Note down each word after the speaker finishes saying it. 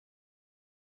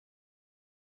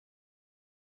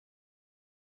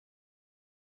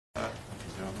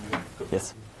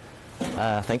Yes.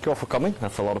 Thank you all for coming.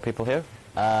 That's a lot of people here.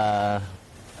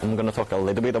 I'm going to talk a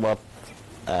little bit about,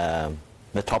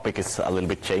 the topic is a little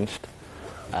bit changed,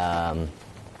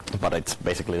 but it's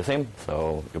basically the same,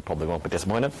 so you probably won't be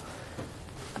disappointed.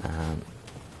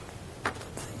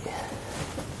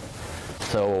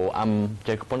 So I'm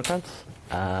Jakob Bornecrantz.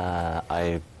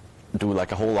 I do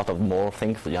like a whole lot of more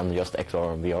things than just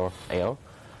XR, VR,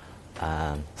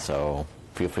 AR. So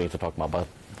feel free to talk about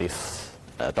this.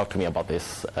 Talk to me about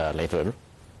this later.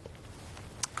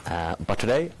 But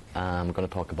today I'm going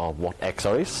to talk about what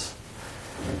XR is,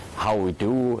 how we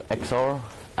do XR,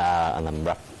 and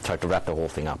then try to wrap the whole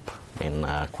thing up in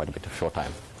quite a bit of short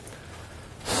time.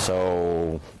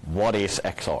 So what is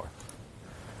XR?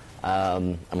 I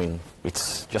mean,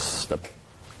 it's just a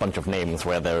bunch of names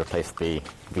where they replace the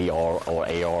VR or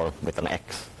AR with an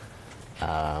X.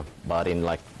 But in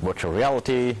like virtual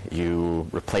reality, you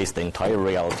replace the entire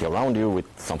reality around you with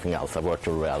something else, a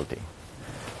virtual reality.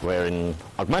 Where in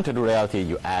augmented reality,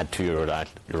 you add to your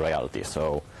reality.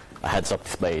 So a heads-up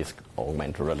display is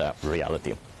augmented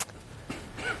reality.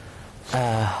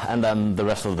 And then the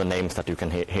rest of the names that you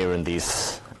can hear in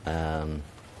these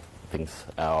things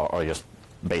are just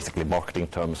basically marketing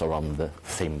terms around the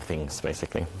same things,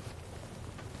 basically.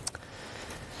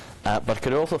 But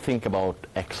could you also think about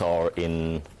XR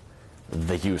in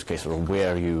the use case or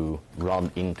where you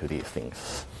run into these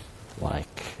things,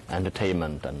 like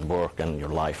entertainment and work and your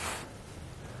life?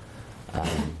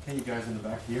 Hey, you guys in the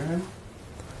back here, man?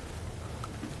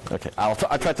 Okay, I'll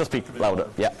try to speak louder.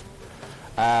 Yeah.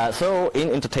 So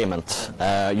in entertainment,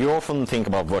 you often think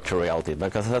about virtual reality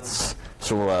because that's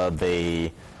sort of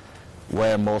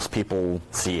where most people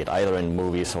see it, either in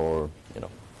movies or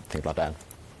things like that.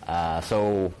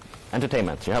 So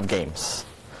entertainment, you have games,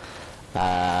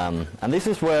 and this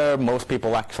is where most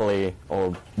people actually,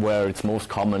 or where it's most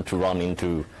common to run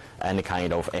into any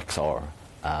kind of XR.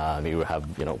 You have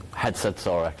headsets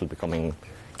are actually becoming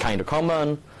kind of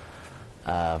common,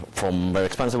 from very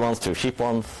expensive ones to cheap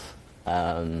ones.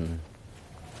 But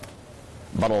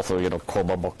also,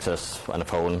 cardboard boxes and a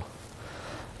phone.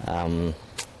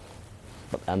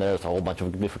 And there's a whole bunch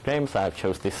of different games. I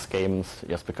chose these games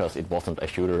just because it wasn't a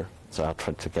shooter, so I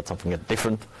tried to get something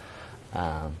different.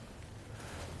 But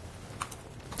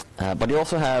you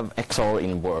also have XR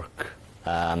in work.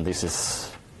 This is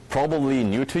probably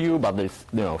new to you, but it's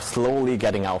slowly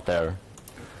getting out there.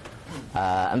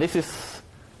 And this is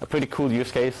a pretty cool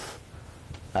use case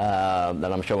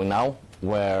that I'm showing now,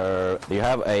 where you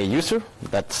have a user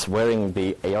that's wearing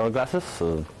the AR glasses.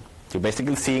 So you're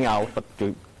basically seeing out, but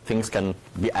things can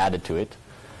be added to it.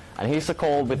 And he's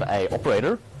called with an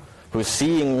operator who's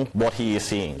seeing what he is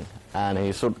seeing. And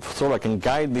he sort of can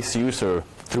guide this user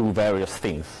through various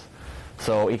things.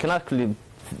 So he can actually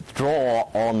draw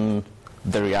on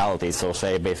the reality. So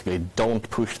say basically, don't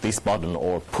push this button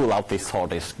or pull out this hard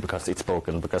disk because it's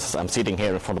broken, because I'm sitting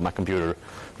here in front of my computer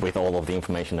with all of the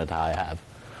information that I have.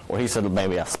 Or he's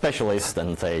maybe a specialist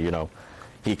and say,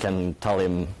 he can tell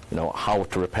him, how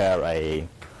to repair a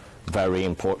very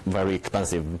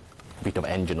expensive bit of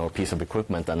engine or piece of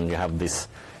equipment, and you have this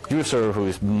user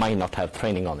who might not have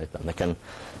training on it, and they can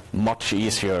much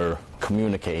easier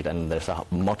communicate, and there's a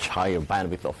much higher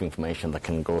bandwidth of information that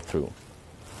can go through.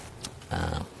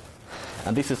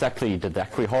 And this is actually the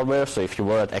DAQRI hardware, so if you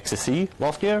were at XCC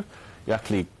last year, you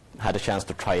actually had a chance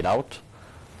to try it out.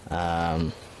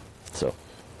 But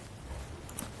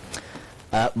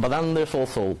then there's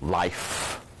also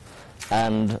life.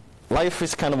 And life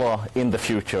is kind of in the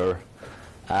future.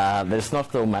 There's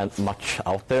not so much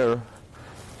out there.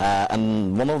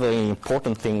 And one of the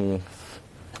important things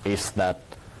is that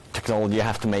technology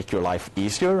have to make your life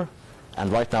easier.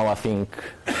 And right now I think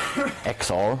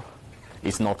XR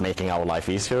is not making our life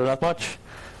easier that much.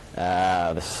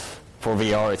 For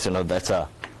VR, it's that's a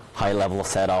high level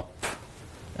setup.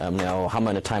 How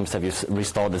many times have you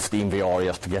restarted Steam VR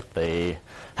just to get the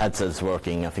headsets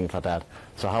working and things like that?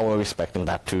 So how are we expecting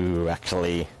that to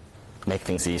actually make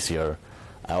things easier?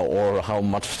 Or how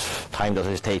much time does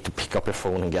it take to pick up your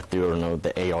phone and get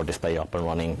the AR display up and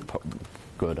running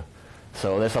good?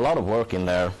 So there's a lot of work in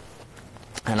there.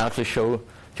 And I actually chose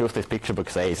this picture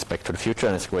because it's Back to the Future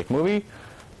and it's a great movie.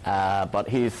 But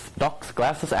his Doc's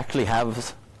glasses actually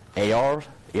have AR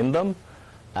in them,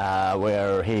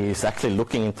 where he's actually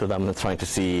looking into them and trying to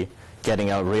see,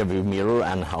 getting a rear view mirror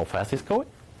and how fast he's going.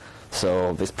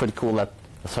 So it's pretty cool that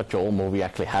such an old movie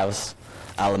actually has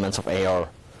elements of AR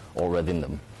already in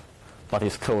them. But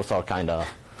his clothes are kind of,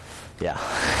 yeah.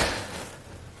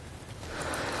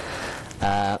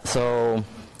 So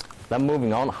then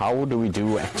moving on, how do we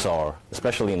do XR,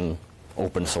 especially in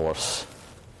open source?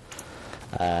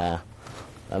 And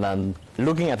then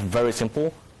looking at very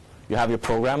simple, you have your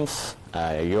programs,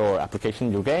 your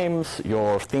application, your games,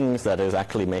 your things that is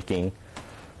actually making,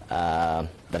 that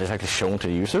is actually shown to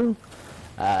the user.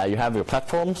 You have your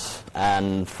platforms,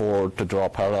 and to draw a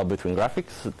parallel between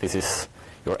graphics, this is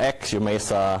your X, your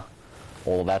Mesa,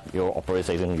 all of that, your operating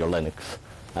system, your Linux.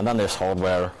 And then there's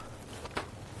hardware,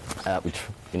 which,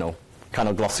 kind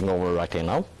of glossing over right here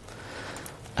now.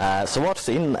 So what's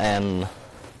in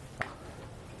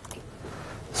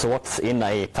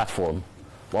a platform?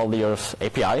 Well, there's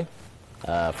API,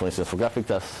 for instance, for graphics,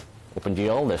 there's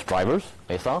OpenGL, there's drivers,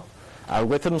 Mesa,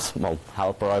 algorithms, well,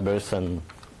 helper libraries and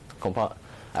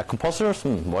compositors,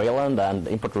 Wayland, and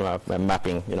input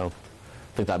mapping, things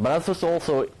like that. But that's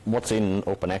also what's in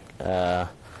OpenXR.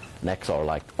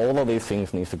 Like, all of these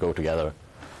things need to go together,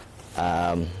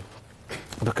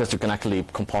 because you can actually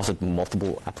composite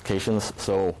multiple applications.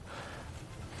 So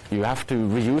you have to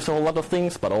reuse a whole lot of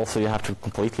things, but also you have to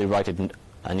completely write it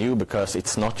anew, because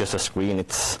it's not just a screen,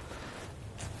 it's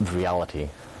reality.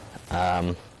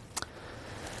 But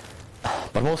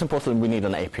most importantly, we need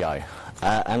an API.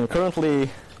 And currently,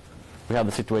 we have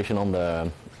the situation on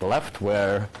the left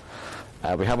where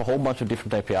we have a whole bunch of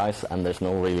different APIs, and there's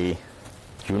no really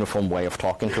uniform way of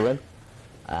talking to it.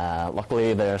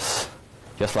 Luckily, there's,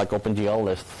 just like OpenGL,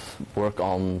 there's work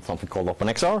on something called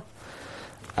OpenXR.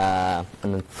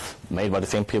 And it's made by the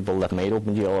same people that made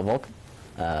OpenGL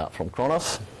from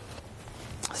Khronos.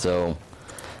 So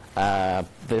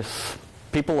there's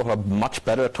people who are much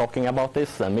better at talking about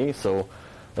this than me, so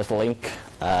there's a link.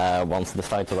 Once the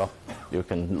slides are up, you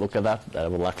can look at that.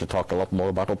 We'll actually talk a lot more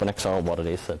about OpenXR, what it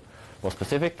is, and more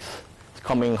specifics. It's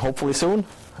coming hopefully soon.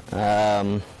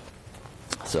 But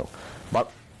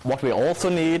what we also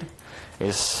need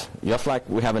is, just like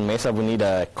we have in Mesa, we need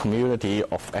a community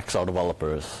of XR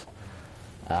developers.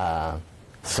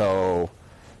 So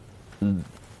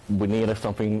we need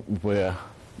something where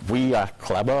we at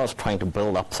Collabora is trying to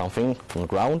build up something from the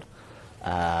ground,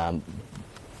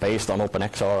 based on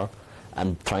OpenXR,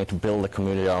 and trying to build a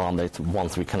community around it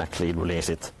once we can actually release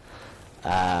it.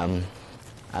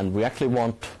 And we actually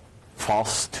want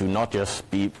FOSS to not just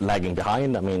be lagging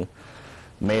behind. I mean,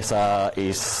 Mesa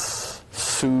is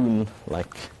soon,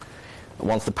 like,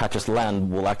 once the patches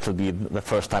land, will actually be the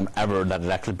first time ever that it's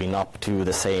actually been up to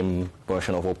the same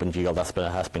version of OpenGL that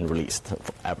has been released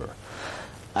ever.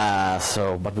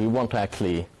 But we want to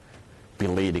actually be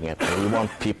leading it. We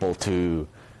want people to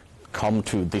come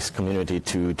to this community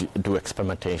to do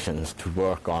experimentations, to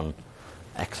work on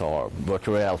XR,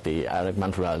 virtual reality,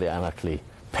 augmented reality, and actually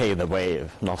pay the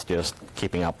wave, not just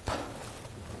keeping up.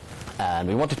 And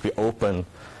we want it to be open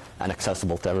and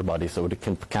accessible to everybody, so it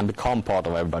can become part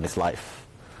of everybody's life,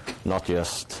 not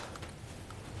just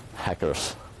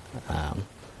hackers.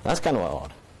 That's kind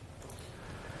of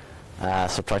odd.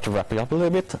 So try to wrap it up a little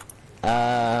bit.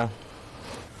 Yeah,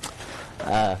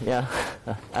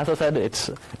 as I said, it's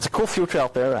a cool future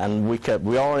out there, and we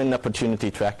are in an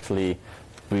opportunity to actually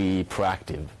be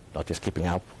proactive, not just keeping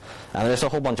up. And there's a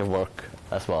whole bunch of work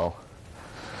as well.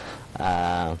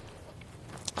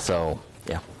 So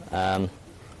yeah.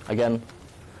 Again,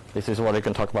 this is what you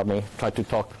can talk about me. Try to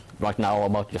talk right now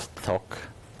about just talk.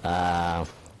 And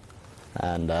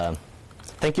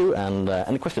thank you, and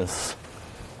any questions?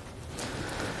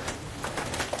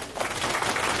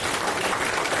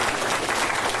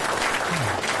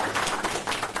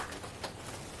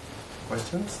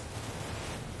 Questions?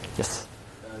 Yes.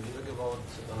 You talk about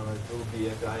to be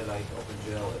a guy like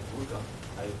OpenGL and Vulkan.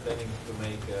 Are you planning to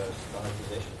make a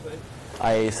standardization for it?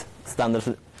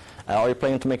 Are you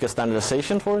planning to make a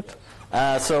standardization for it?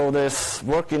 So there's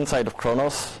work inside of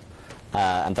Khronos,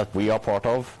 and that we are part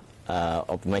of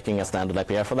making a standard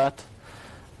API for that.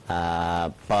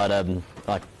 But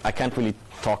I can't really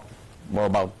talk more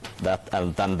about that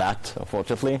than that,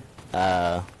 unfortunately.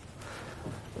 So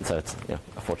it's,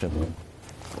 unfortunately.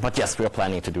 But yes, we are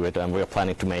planning to do it, and we are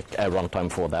planning to make a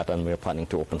runtime for that, and we are planning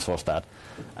to open source that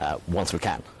once we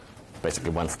can, basically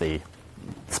once the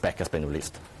spec has been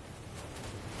released.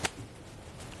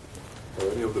 Are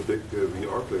any of the big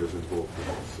VR players involved in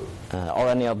this? Are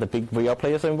any of the big VR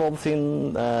players involved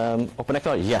in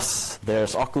OpenXR? Yes.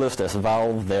 There's Oculus, there's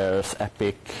Valve, there's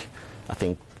Epic, I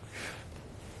think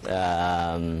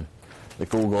the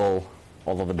Google,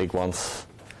 all of the big ones.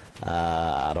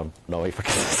 I don't know if I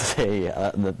can say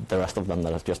the rest of them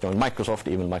that has just joined. Microsoft,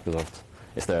 even Microsoft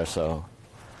is there, so.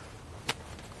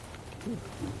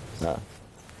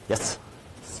 Yes?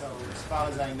 So as far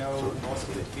as I know, most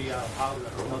of the VR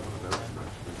hardware is not.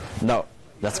 No,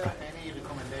 that's correct. Is there any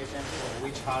recommendation for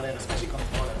which hardware, especially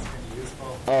controllers, can be used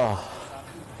for? Oh,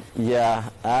 yeah.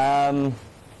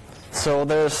 So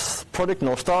there's Project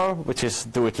North Star, which is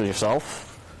do it yourself.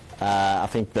 I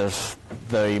think there's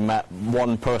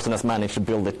one person has managed to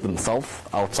build it themselves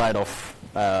outside of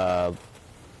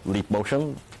Leap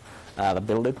Motion that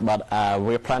build it, but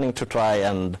we're planning to try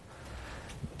and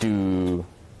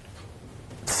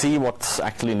see what's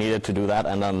actually needed to do that,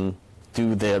 and then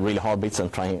do the really hard bits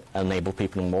and try and enable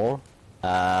people more.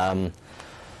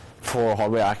 For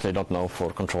hardware, I actually don't know.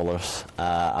 For controllers,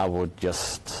 I would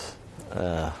just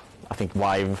I think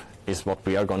Vive is what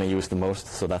we are going to use the most,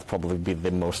 so that's probably be the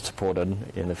most supported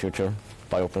in the future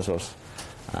by open source.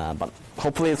 But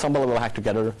hopefully somebody will hack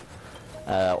together,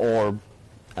 or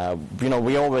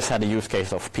we always had a use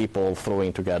case of people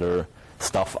throwing together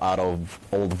stuff out of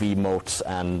old V-motes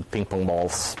and ping pong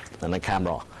balls and a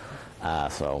camera.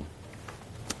 So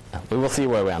we will see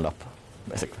where we end up,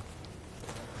 basically.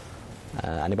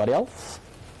 Anybody else?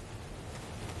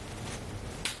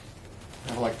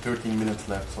 I have like 13 minutes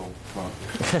left, so come on.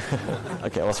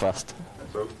 Okay, that was fast.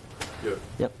 So, yeah.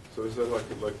 Yep. So is that like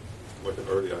an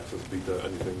early access beta?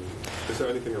 Anything? Is there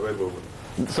anything available?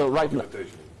 So right now,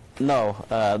 no.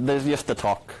 There's just the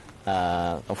talk,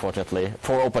 unfortunately,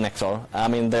 for OpenXR. I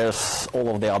mean, there's all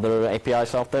of the other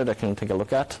APIs out there that you can take a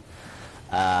look at.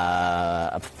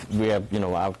 We have,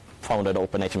 I founded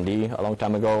OpenHMD a long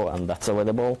time ago, and that's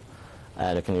available.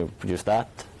 Can you produce that?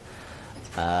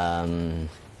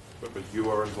 But you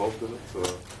are involved in it,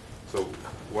 so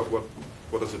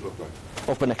what does it look like?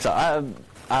 OpenXR.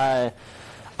 I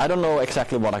don't know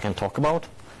exactly what I can talk about,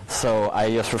 so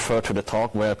I just refer to the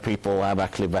talk where people have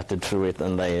actually vetted through it,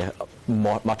 and they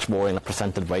much more in a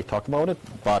presented way talk about it.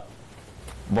 But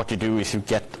what you do is you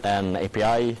get an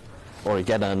API, or you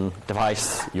get a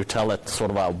device, you tell it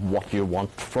sort of what you want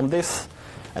from this,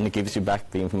 and it gives you back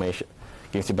the information,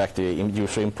 gives you back the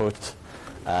user input.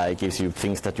 It gives you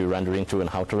things that you render into and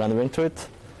how to render into it.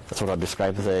 That sort of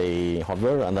describes the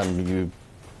hardware, and then you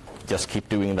just keep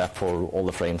doing that for all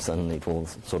the frames, and it will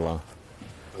sort of...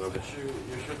 But you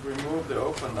should remove the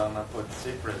open and put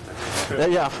secret.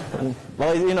 Yeah.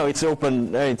 Well, it's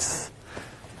open. It's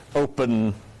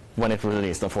open when it's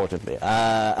released, unfortunately.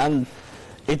 And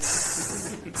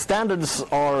its standards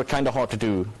are kind of hard to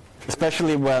do,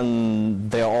 especially when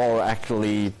there are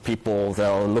actually people that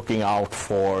are looking out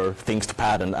for things to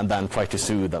patent and then try to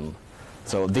sue them.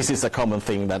 So this is a common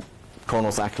thing that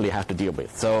Khronos actually have to deal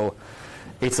with. So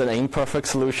it's an imperfect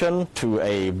solution to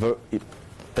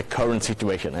the current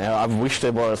situation. I wish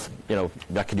there was,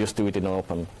 I could just do it in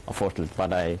open, unfortunately,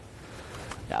 but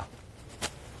yeah.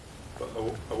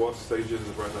 At what stage is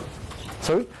it right now?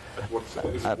 Sorry? At what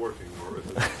stage is it working, or is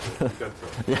it,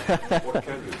 you can't tell? What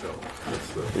can you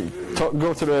tell?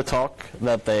 Go to the talk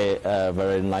that they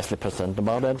very nicely present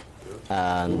about it,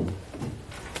 and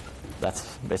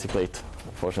that's basically it,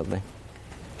 unfortunately.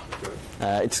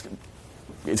 Okay.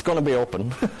 It's going to be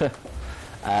open,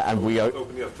 and we are...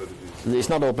 Open yet, it's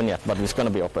not open yet, but it's going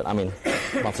to be open,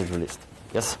 once it's released.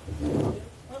 Yes?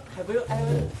 Have you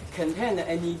ever contained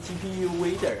any GPU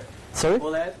wader? Sorry?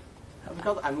 For that?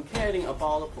 Because I'm caring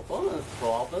about performance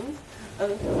problems.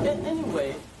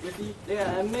 Anyway, you see, there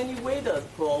are many waders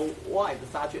provide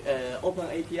such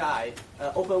OpenAPI,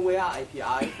 OpenVR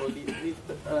API for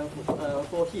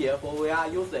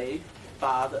VR usage,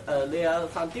 but there are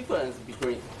some difference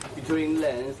between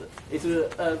lanes. It's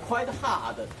quite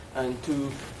hard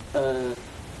to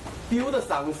build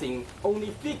something only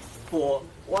fixed for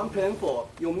one platform.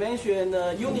 You mentioned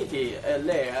Unity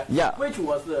layer, yeah, which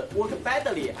was worked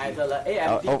badly at the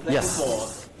AMD platform.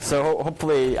 Yes. So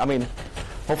hopefully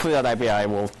that API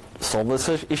will solve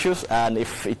these issues, and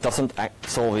if it doesn't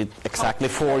solve it exactly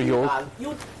for you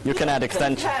can add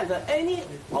extension. Any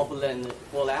problem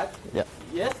for that? Yeah.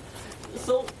 Yes.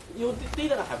 So you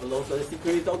didn't have those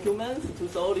security documents to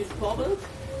solve this problem?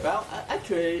 Well,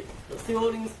 actually,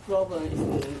 solving this problem is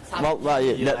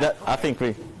I think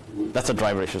that's a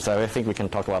driver issue, so I think we can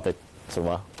talk about it sort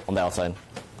of on the outside.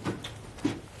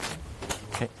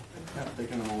 Okay. Yeah,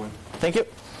 take another one. Thank you.